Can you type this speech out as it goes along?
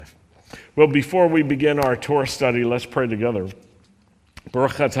Well, before we begin our Torah study, let's pray together.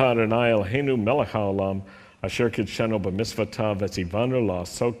 Baruch atah Adonai Eloheinu melech haolam, asher kidshenu b'mitzvotav v'tzivanu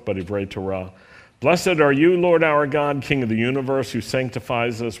la'asok b'divrei Torah. Blessed are you, Lord our God, King of the universe, who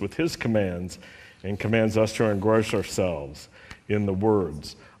sanctifies us with his commands and commands us to engross ourselves in the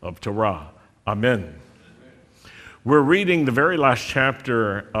words of Torah. Amen. We're reading the very last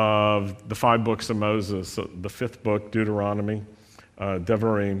chapter of the 5 books of Moses, the 5th book, Deuteronomy,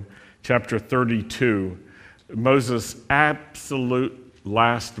 Devarim, chapter 32, Moses' absolute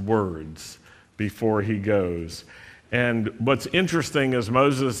last words before he goes. And what's interesting is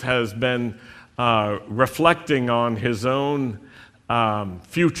Moses has been reflecting on his own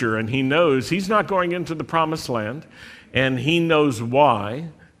future, and he knows he's not going into the promised land, and he knows why,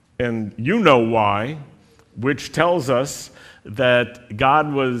 and you know why, which tells us that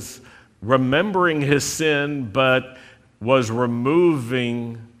God was remembering his sin, but was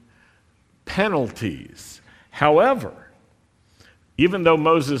removing penalties. However, even though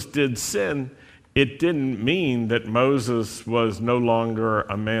Moses did sin, it didn't mean that Moses was no longer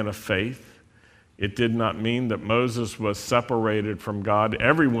a man of faith. It did not mean that Moses was separated from God.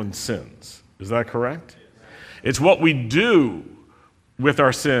 Everyone sins. Is that correct? It's what we do with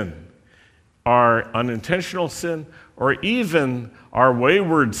our sin, our unintentional sin, or even our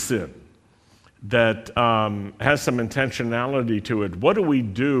wayward sin that has some intentionality to it. What do we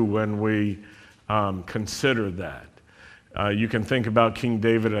do when we consider that? You can think about King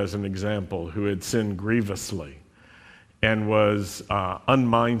David as an example, who had sinned grievously and was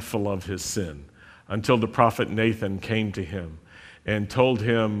unmindful of his sin until the prophet Nathan came to him and told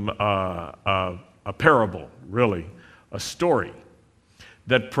him a parable, really, a story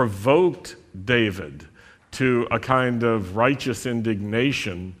that provoked David to a kind of righteous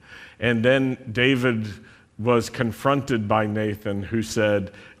indignation. And then David was confronted by Nathan, who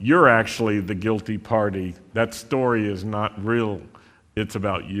said, "You're actually the guilty party. That story is not real. It's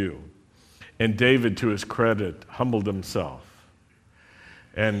about you." And David, to his credit, humbled himself.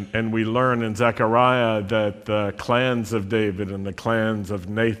 And we learn in Zechariah that the clans of David and the clans of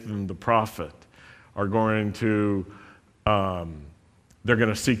Nathan the prophet are going to they're going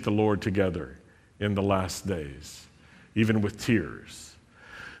to seek the Lord together in the last days, even with tears.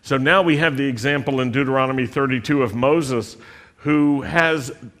 So now we have the example in Deuteronomy 32 of Moses, who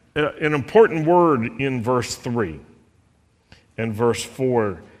has an important word in verse 3 and verse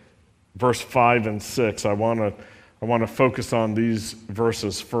 4, verse 5 and 6. I want to focus on these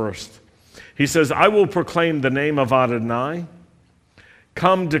verses first. He says, "I will proclaim the name of Adonai.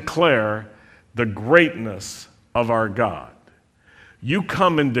 Come declare the greatness of our God." You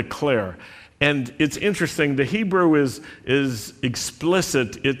come and declare. And it's interesting, the Hebrew is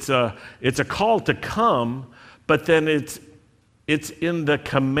explicit. It's a call to come, but then it's in the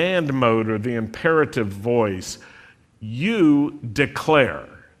command mode or the imperative voice. You declare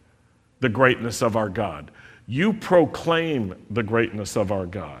the greatness of our God. You proclaim the greatness of our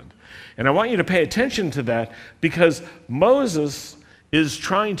God. And I want you to pay attention to that, because Moses is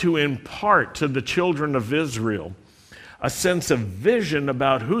trying to impart to the children of Israel a sense of vision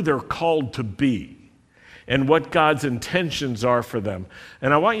about who they're called to be and what God's intentions are for them.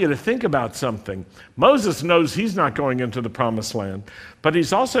 And I want you to think about something. Moses knows he's not going into the promised land, but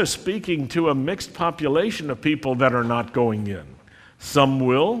he's also speaking to a mixed population of people that are not going in. Some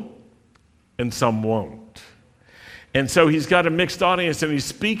will, and some won't. And so he's got a mixed audience, and he's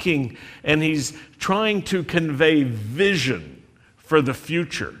speaking, and he's trying to convey vision for the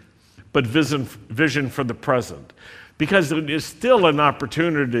future, but vision for the present. Because it is still an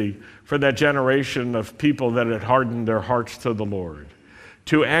opportunity for that generation of people that had hardened their hearts to the Lord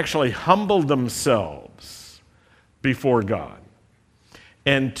to actually humble themselves before God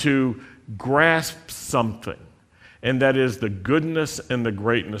and to grasp something, and that is the goodness and the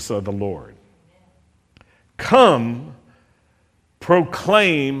greatness of the Lord. Come,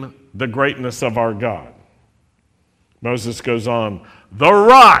 proclaim the greatness of our God. Moses goes on, the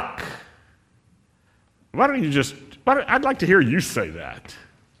rock. Why don't you just, I'd like to hear you say that.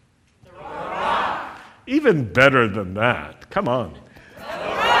 The rock. Even better than that. Come on. The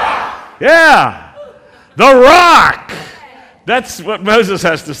rock. Yeah. The rock. That's what Moses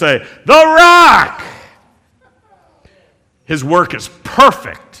has to say. The rock. His work is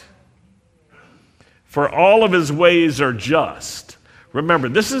perfect, for all of his ways are just. Remember,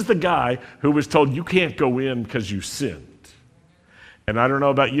 this is the guy who was told you can't go in because you sinned. And I don't know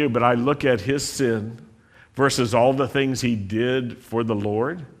about you, but I look at his sin versus all the things he did for the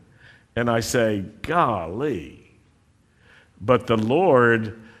Lord, and I say, golly. But the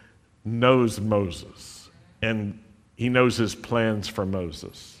Lord knows Moses, and he knows his plans for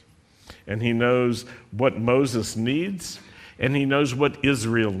Moses. and he knows what Moses needs, and he knows what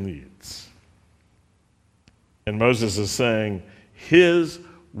Israel needs. And Moses is saying, his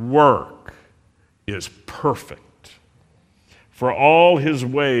work is perfect, for all his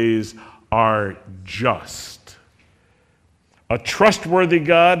ways are just. A trustworthy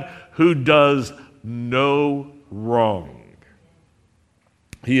God who does no wrong.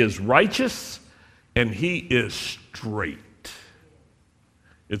 He is righteous and he is straight.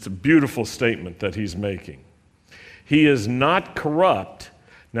 It's a beautiful statement that he's making. He is not corrupt.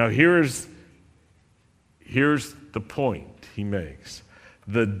 Now here's the point he makes.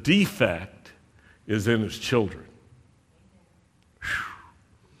 The defect is in his children.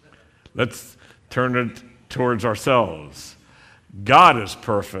 Whew. Let's turn it towards ourselves. God is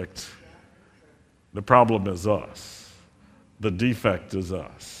perfect. The problem is us. The defect is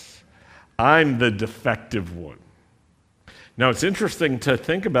us. I'm the defective one. Now, it's interesting to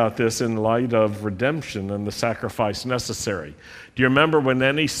think about this in light of redemption and the sacrifice necessary. Do you remember when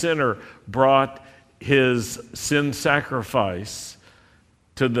any sinner brought his sin sacrifice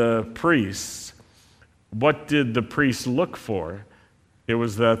to the priests, what did the priest look for? It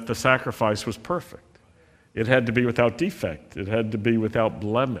was that the sacrifice was perfect. It had to be without defect. It had to be without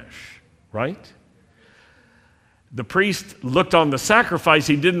blemish, right? The priest looked on the sacrifice.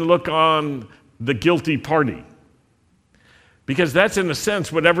 He didn't look on the guilty party. Because that's, in a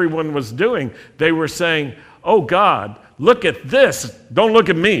sense, what everyone was doing. They were saying, oh, God, look at this. Don't look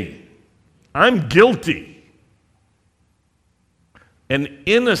at me. I'm guilty. And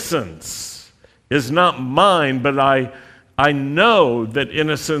innocence is not mine, but I know that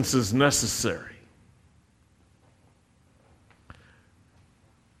innocence is necessary.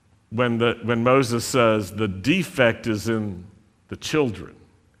 When Moses says the defect is in the children,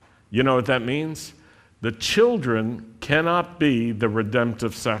 you know what that means? The children cannot be the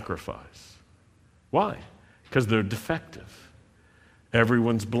redemptive sacrifice. Why? Because they're defective.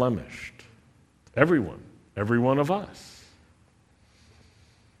 Everyone's blemished. Everyone. Every one of us.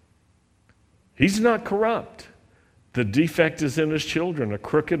 He's not corrupt. The defect is in his children, a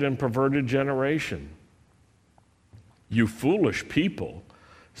crooked and perverted generation. You foolish people,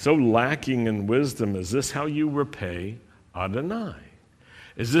 so lacking in wisdom, is this how you repay Adonai?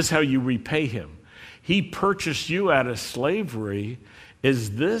 Is this how you repay him? He purchased you out of slavery.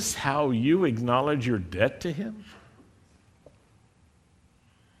 Is this how you acknowledge your debt to him?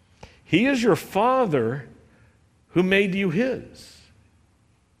 He is your Father who made you his.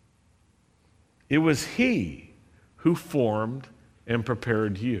 It was he who formed and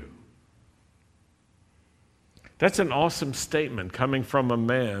prepared you. That's an awesome statement coming from a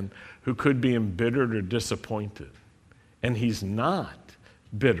man who could be embittered or disappointed. And he's not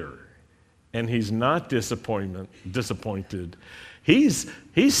bitter. And he's not disappointed. He's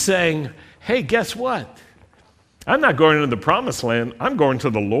saying, hey, guess what? I'm not going into the promised land. I'm going to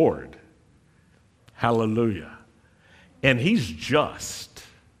the Lord. Hallelujah. And he's just.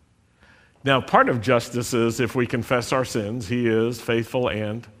 Now, part of justice is if we confess our sins, he is faithful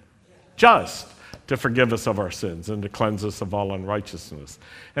and just to forgive us of our sins and to cleanse us of all unrighteousness.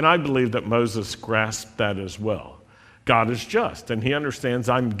 And I believe that Moses grasped that as well. God is just, and he understands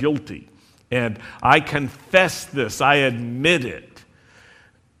I'm guilty. And I confess this. I admit it.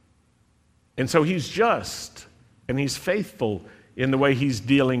 And so he's just, and he's faithful in the way he's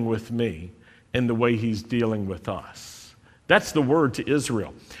dealing with me and the way he's dealing with us. That's the word to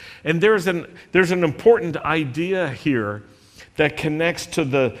Israel. And there's an important idea here that connects to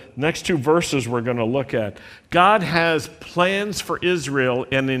the next two verses we're going to look at. God has plans for Israel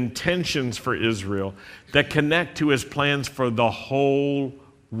and intentions for Israel that connect to his plans for the whole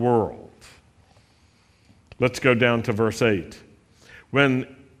world. Let's go down to verse 8.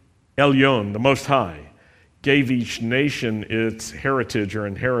 When Elyon, the Most High, gave each nation its heritage or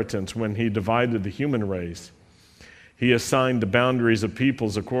inheritance, when he divided the human race, he assigned the boundaries of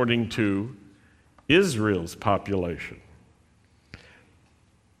peoples according to Israel's population.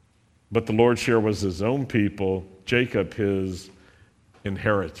 But the Lord's share was his own people, Jacob his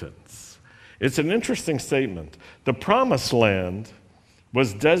inheritance. It's an interesting statement. The promised land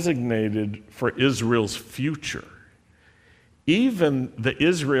was designated for Israel's future. Even the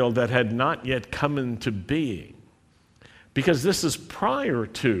Israel that had not yet come into being. Because this is prior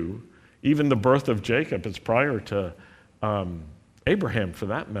to even the birth of Jacob. It's prior to Abraham, for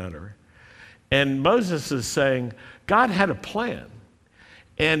that matter. And Moses is saying, God had a plan.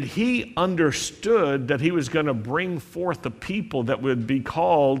 And he understood that he was going to bring forth a people that would be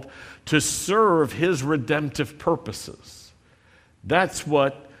called to serve his redemptive purposes. That's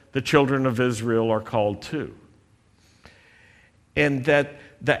what the children of Israel are called to. And that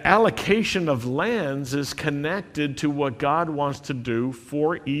the allocation of lands is connected to what God wants to do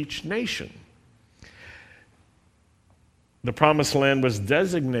for each nation. The promised land was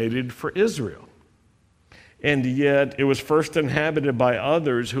designated for Israel. And yet it was first inhabited by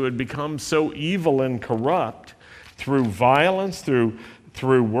others who had become so evil and corrupt through violence, through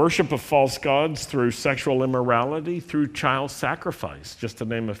worship of false gods, through sexual immorality, through child sacrifice, just to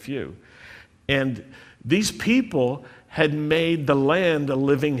name a few. And these people had made the land a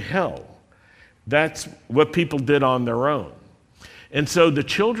living hell. That's what people did on their own. And so the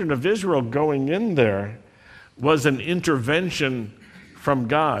children of Israel going in there was an intervention from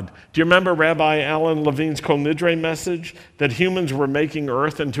God. Do you remember Rabbi Alan Levine's Kol Nidre message that humans were making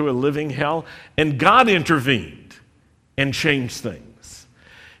earth into a living hell? And God intervened and changed things.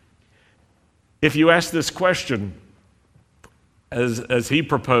 If you ask this question, as he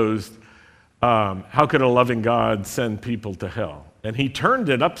proposed, how could a loving God send people to hell? And he turned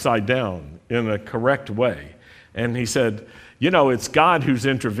it upside down in a correct way. And he said, it's God who's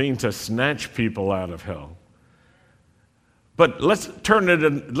intervened to snatch people out of hell. But let's turn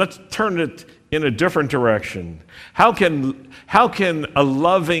it in a different direction. How can a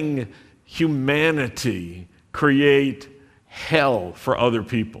loving humanity create hell for other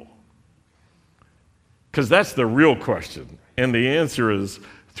people? Because that's the real question. And the answer is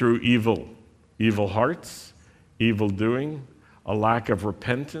through evil hearts, evil doing, a lack of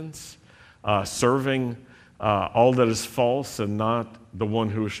repentance, serving all that is false and not the one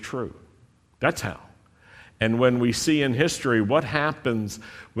who is true. That's how. And when we see in history what happens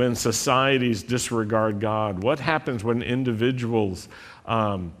when societies disregard God, what happens when individuals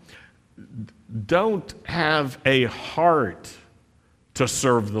don't have a heart to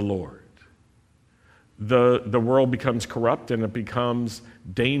serve the Lord, the world becomes corrupt and it becomes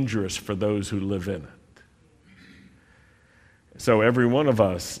dangerous for those who live in it. So every one of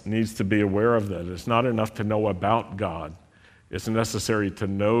us needs to be aware of that. It's not enough to know about God. It's necessary to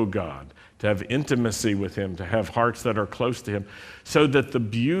know God, to have intimacy with Him, to have hearts that are close to Him, so that the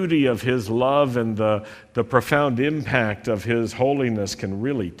beauty of His love and the profound impact of His holiness can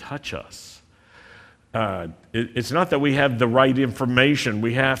really touch us. It's not that we have the right information.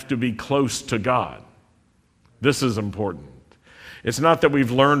 We have to be close to God. This is important. It's not that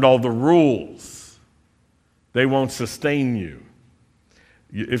we've learned all the rules. They won't sustain you.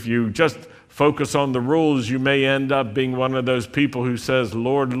 If you just focus on the rules, you may end up being one of those people who says,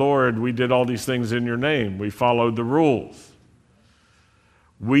 Lord, Lord, we did all these things in your name. We followed the rules.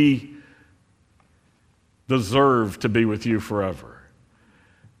 We deserve to be with you forever.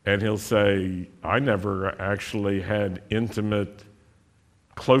 And he'll say, I never actually had intimate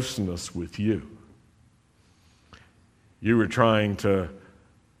closeness with you. You were trying to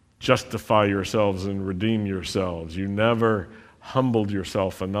justify yourselves and redeem yourselves. You never humbled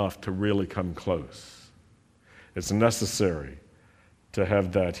yourself enough to really come close. It's necessary to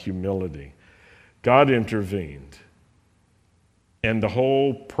have that humility. God intervened, and the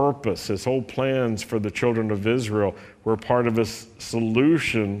whole purpose, His whole plans for the children of Israel were part of His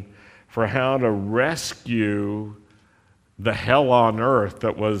solution for how to rescue the hell on earth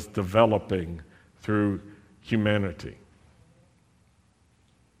that was developing through humanity.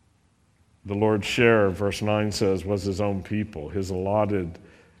 The Lord's share, verse 9 says, was His own people, His allotted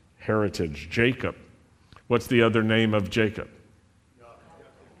heritage. Jacob. What's the other name of Jacob?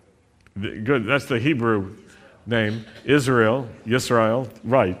 Good, that's the Hebrew name. Israel, Yisrael,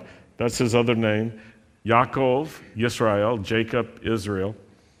 right. That's his other name. Yaakov, Yisrael, Jacob, Israel.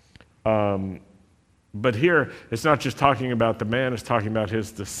 But here, it's not just talking about the man, it's talking about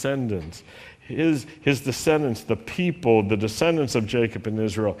his descendants. His descendants, the people, the descendants of Jacob and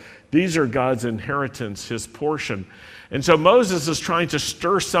Israel, these are God's inheritance, His portion. And so Moses is trying to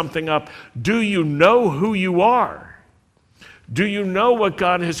stir something up. Do you know who you are? Do you know what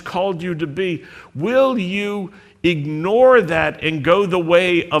God has called you to be? Will you ignore that and go the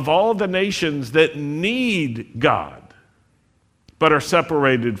way of all the nations that need God but are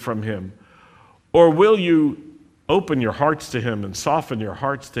separated from Him? Or will you open your hearts to Him and soften your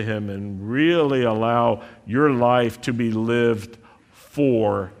hearts to Him and really allow your life to be lived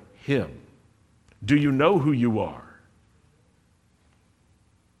for Him? Do you know who you are?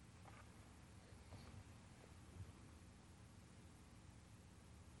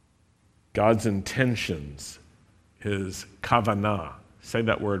 God's intentions, His kavanah. Say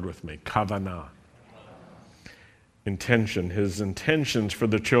that word with me, kavanah. Intention, His intentions for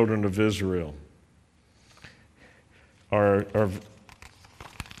the children of Israel are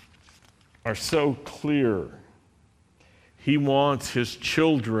so clear. He wants His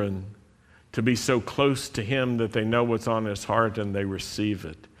children to be so close to him that they know what's on his heart and they receive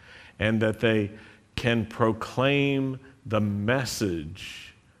it, and that they can proclaim the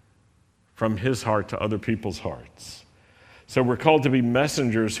message from his heart to other people's hearts. So we're called to be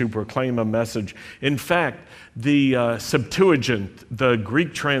messengers who proclaim a message. In fact, the Septuagint, the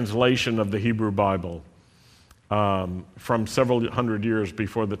Greek translation of the Hebrew Bible from several hundred years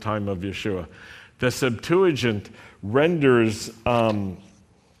before the time of Yeshua, the Septuagint renders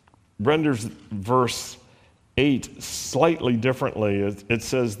verse 8 slightly differently. It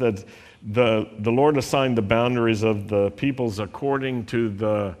says that the Lord assigned the boundaries of the peoples according to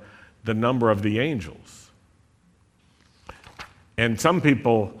the number of the angels. And some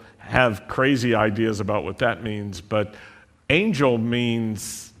people have crazy ideas about what that means, but angel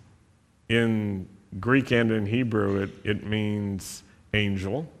means, in Greek and in Hebrew, it means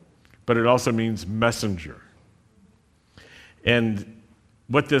angel, but it also means messenger. And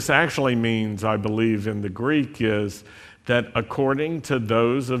what this actually means, I believe, in the Greek is that according to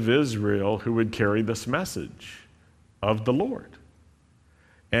those of Israel who would carry this message of the Lord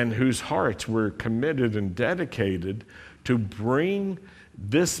and whose hearts were committed and dedicated to bring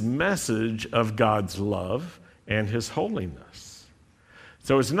this message of God's love and his holiness.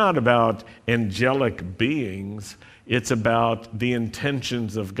 So it's not about angelic beings, it's about the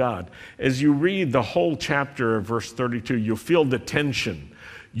intentions of God. As you read the whole chapter of verse 32, you'll feel the tension.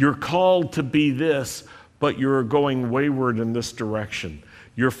 You're called to be this, but you're going wayward in this direction.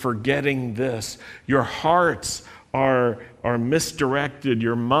 You're forgetting this. Your hearts are misdirected.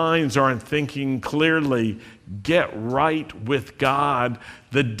 Your minds aren't thinking clearly. Get right with God.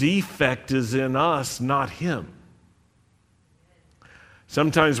 The defect is in us, not him.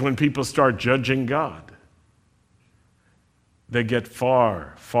 Sometimes when people start judging God, they get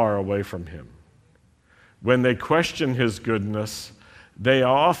far, far away from him. When they question his goodness, they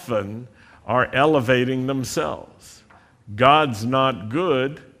often are elevating themselves. God's not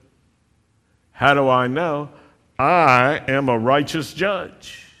good. How do I know? I am a righteous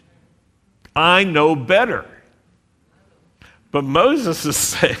judge. I know better. But Moses is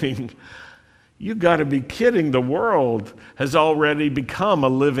saying, you got to be kidding. The world has already become a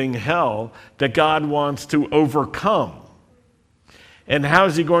living hell that God wants to overcome. And how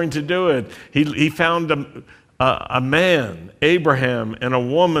is he going to do it? He found a man, Abraham, and a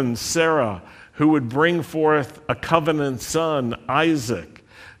woman, Sarah, who would bring forth a covenant son, Isaac,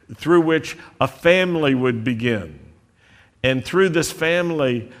 through which a family would begin. And through this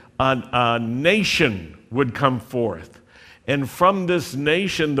family, a nation would come forth. And from this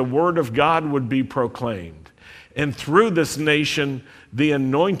nation, the word of God would be proclaimed. And through this nation, the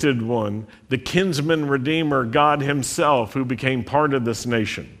anointed one, the kinsman redeemer, God himself, who became part of this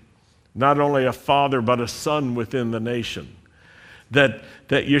nation, not only a father, but a son within the nation, that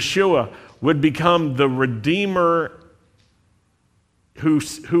Yeshua would become the redeemer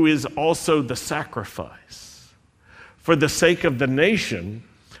who is also the sacrifice for the sake of the nation,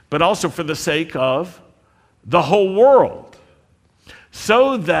 but also for the sake of the whole world,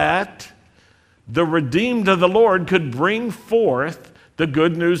 so that the redeemed of the Lord could bring forth the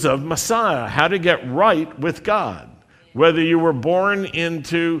good news of Messiah, how to get right with God, whether you were born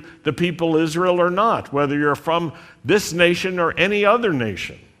into the people Israel or not, whether you're from this nation or any other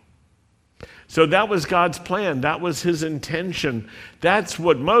nation. So that was God's plan. That was his intention. That's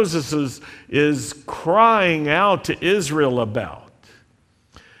what Moses is crying out to Israel about.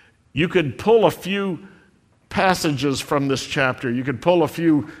 You could pull a few passages from this chapter. You could pull a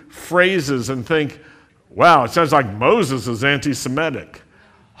few phrases and think, wow, it sounds like Moses is anti-Semitic.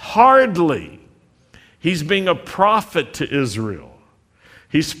 Hardly. He's being a prophet to Israel.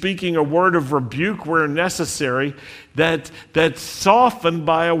 He's speaking a word of rebuke where necessary, that's softened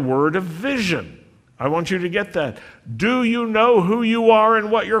by a word of vision. I want you to get that. Do you know who you are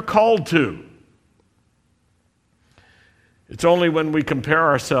and what you're called to? It's only when we compare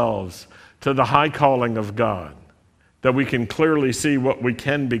ourselves to the high calling of God that we can clearly see what we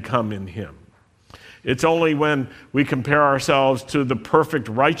can become in him. It's only when we compare ourselves to the perfect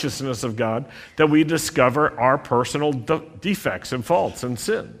righteousness of God that we discover our personal defects and faults and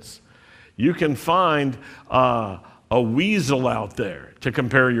sins. You can find a weasel out there to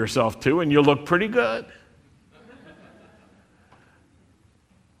compare yourself to, and you'll look pretty good.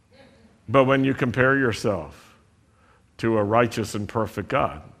 But when you compare yourself to a righteous and perfect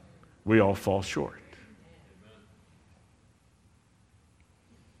God, we all fall short.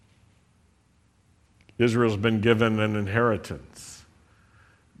 Israel's been given an inheritance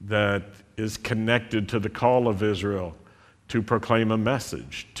that is connected to the call of Israel to proclaim a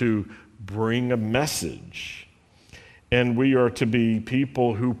message, to bring a message. and we are to be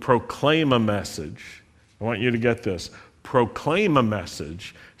people who proclaim a message. I want you to get this. Proclaim a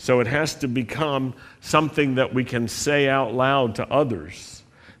message, so it has to become something that we can say out loud to others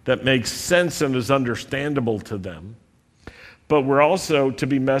that makes sense and is understandable to them. But we're also to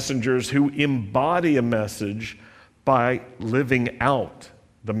be messengers who embody a message by living out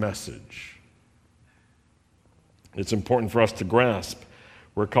the message. It's important for us to grasp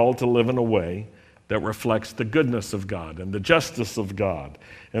we're called to live in a way that reflects the goodness of God and the justice of God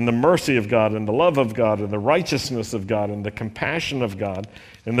and the mercy of God and the love of God and the righteousness of God and the compassion of God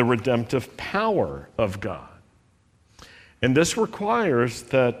and the redemptive power of God. And this requires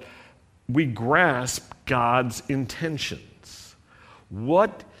that we grasp God's intentions.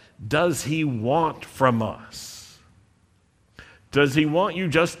 What does He want from us? Does He want you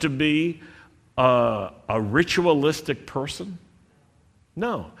just to be a ritualistic person?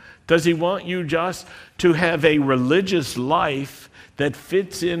 No. Does He want you just to have a religious life that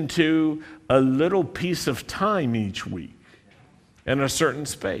fits into a little piece of time each week in a certain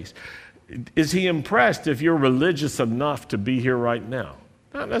space? Is He impressed if you're religious enough to be here right now?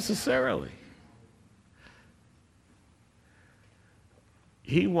 Not necessarily.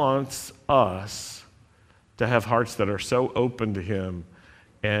 He wants us to have hearts that are so open to Him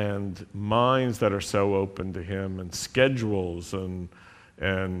and minds that are so open to Him and schedules and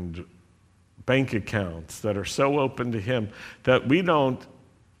bank accounts that are so open to Him that we don't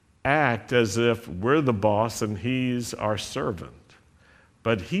act as if we're the boss and He's our servant.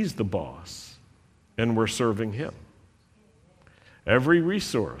 But He's the boss and we're serving Him. Every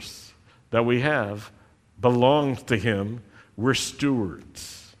resource that we have belongs to Him. We're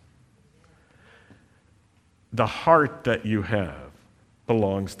stewards. The heart that you have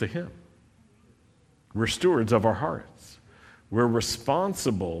belongs to Him. We're stewards of our hearts. We're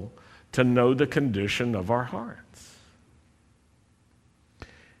responsible to know the condition of our hearts.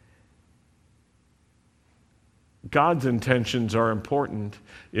 God's intentions are important.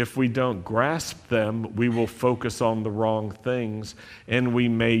 If we don't grasp them, we will focus on the wrong things, and we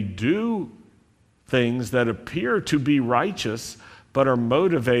may do things that appear to be righteous but are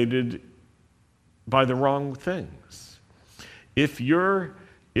motivated by the wrong things. If your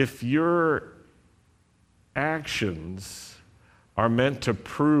actions are meant to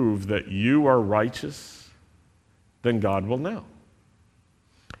prove that you are righteous, then God will know.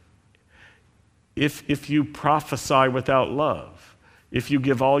 If you prophesy without love, if you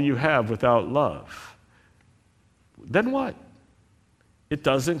give all you have without love, then what? It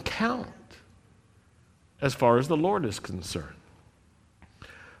doesn't count as far as the Lord is concerned.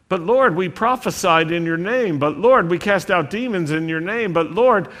 But Lord, we prophesied in your name. But Lord, we cast out demons in your name. But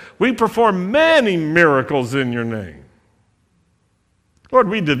Lord, we perform many miracles in your name. Lord,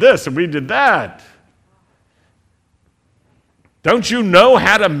 we did this and we did that. Don't you know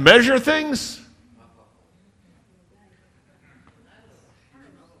how to measure things?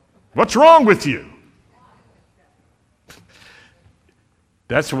 What's wrong with you?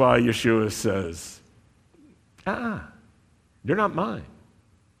 That's why Yeshua says, you're not mine.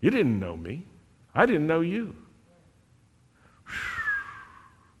 You didn't know me. I didn't know you.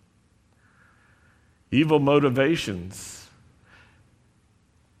 Evil motivations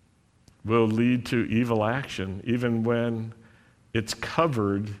will lead to evil action even when it's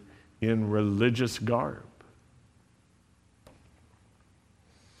covered in religious garb.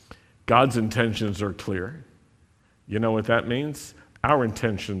 God's intentions are clear. You know what that means? Our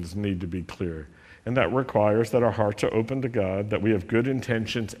intentions need to be clear. And that requires that our hearts are open to God, that we have good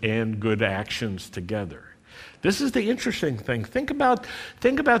intentions and good actions together. This is the interesting thing. Think about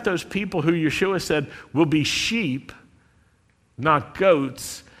those people who Yeshua said will be sheep, not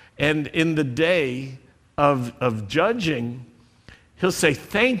goats. And in the day of judging, He'll say,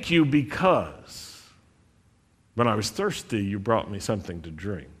 thank you because when I was thirsty, you brought me something to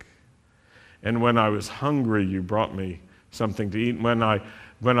drink. And when I was hungry, you brought me something to eat.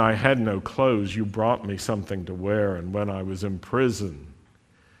 When I had no clothes, you brought me something to wear. And when I was in prison,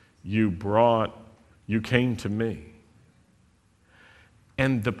 you came to me.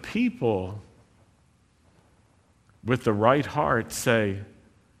 And the people with the right heart say,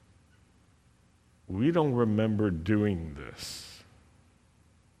 we don't remember doing this.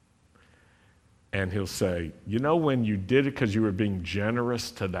 And He'll say, you know when you did it because you were being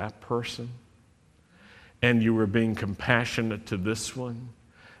generous to that person? And you were being compassionate to this one?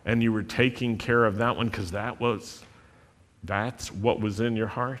 And you were taking care of that one because that's what was in your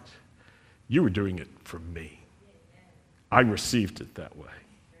heart? You were doing it for me. I received it that way.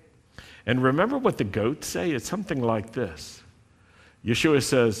 And remember what the goats say? It's something like this. Yeshua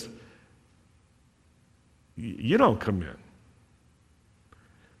says, you don't come in.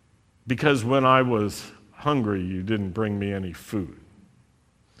 Because when I was hungry, you didn't bring me any food.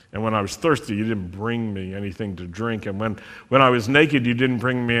 And when I was thirsty, you didn't bring me anything to drink. And when I was naked, you didn't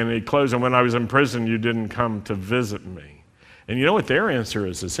bring me any clothes. And when I was in prison, you didn't come to visit me. And you know what their answer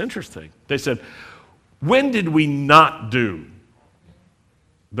is? It's interesting. They said, when did we not do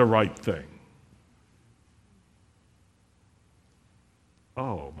the right thing?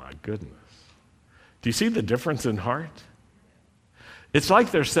 Oh, my goodness. Do you see the difference in heart? It's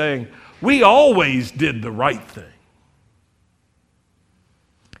like they're saying, we always did the right thing.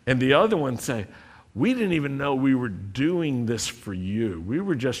 And the other ones say, we didn't even know we were doing this for you. We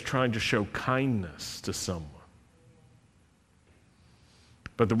were just trying to show kindness to someone.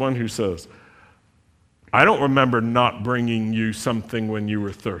 But the one who says, I don't remember not bringing you something when you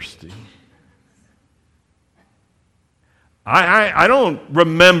were thirsty. I don't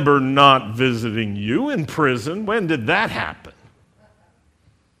remember not visiting you in prison. When did that happen?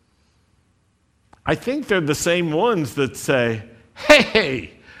 I think they're the same ones that say,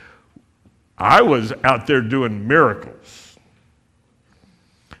 hey, I was out there doing miracles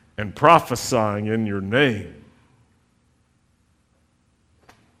and prophesying in your name.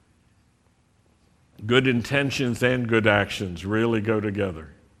 Good intentions and good actions really go together.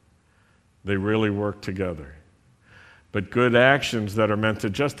 They really work together. But good actions that are meant to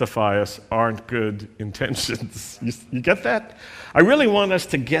justify us aren't good intentions. You get that? I really want us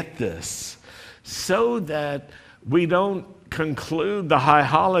to get this so that we don't conclude the high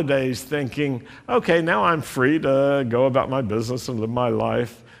holidays thinking, okay, now I'm free to go about my business and live my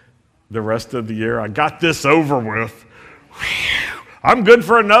life the rest of the year. I got this over with. Whew, I'm good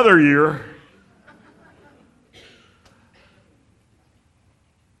for another year.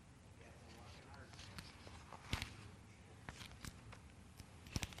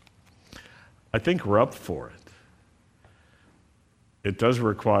 I think we're up for it. It does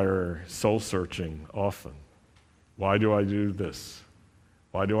require soul searching often. Why do I do this?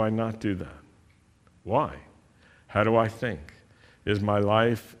 Why do I not do that? Why? How do I think? Is my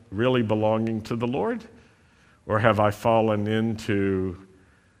life really belonging to the Lord? Or have I fallen into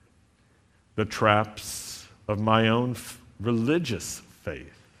the traps of my own religious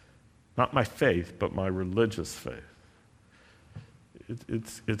faith? Not my faith, but my religious faith.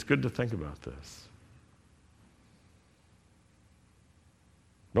 It's good to think about this.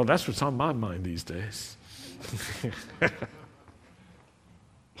 Well, that's what's on my mind these days.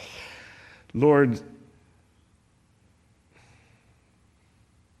 Lord,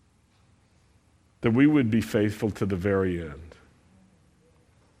 that we would be faithful to the very end.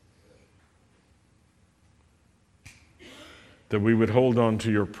 That we would hold on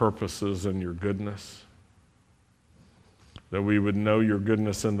to your purposes and your goodness. That we would know your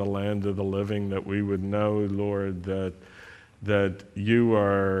goodness in the land of the living. That we would know, Lord, that you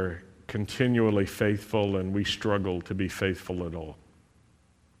are continually faithful and we struggle to be faithful at all.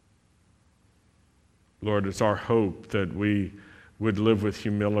 Lord, it's our hope that we would live with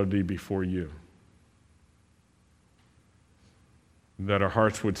humility before you. That our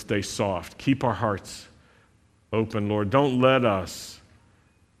hearts would stay soft. Keep our hearts open, Lord. Don't let us.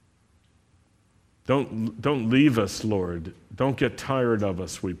 Don't leave us, Lord. Don't get tired of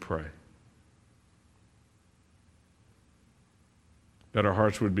us, we pray. That our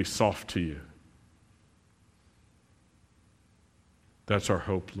hearts would be soft to you. That's our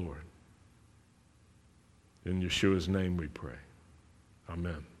hope, Lord. In Yeshua's name we pray.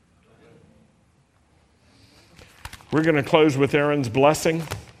 Amen. We're going to close with Aaron's blessing.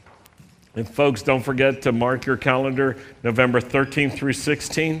 And folks, don't forget to mark your calendar, November 13th through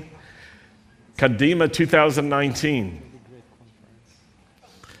 16th. Kadima 2019.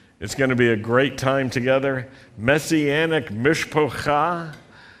 It's going to be a great time together. Messianic Mishpocha.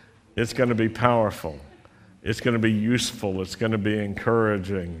 It's going to be powerful. It's going to be useful. It's going to be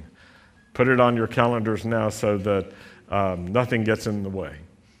encouraging. Put it on your calendars now so that nothing gets in the way.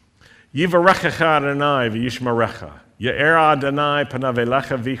 Yivarechecha Adonai v'yishmerecha. Ye'er Adonai panav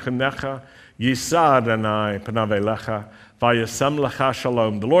elecha v'yichunecha. Yisa Adonai panav elecha v'yasem lecha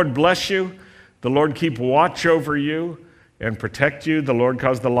shalom. The Lord bless you. The Lord keep watch over you and protect you. The Lord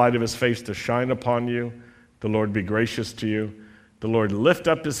cause the light of his face to shine upon you. The Lord be gracious to you. The Lord lift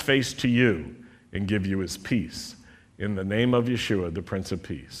up his face to you and give you his peace. In the name of Yeshua, the Prince of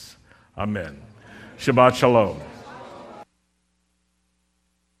Peace. Amen. Shabbat Shalom.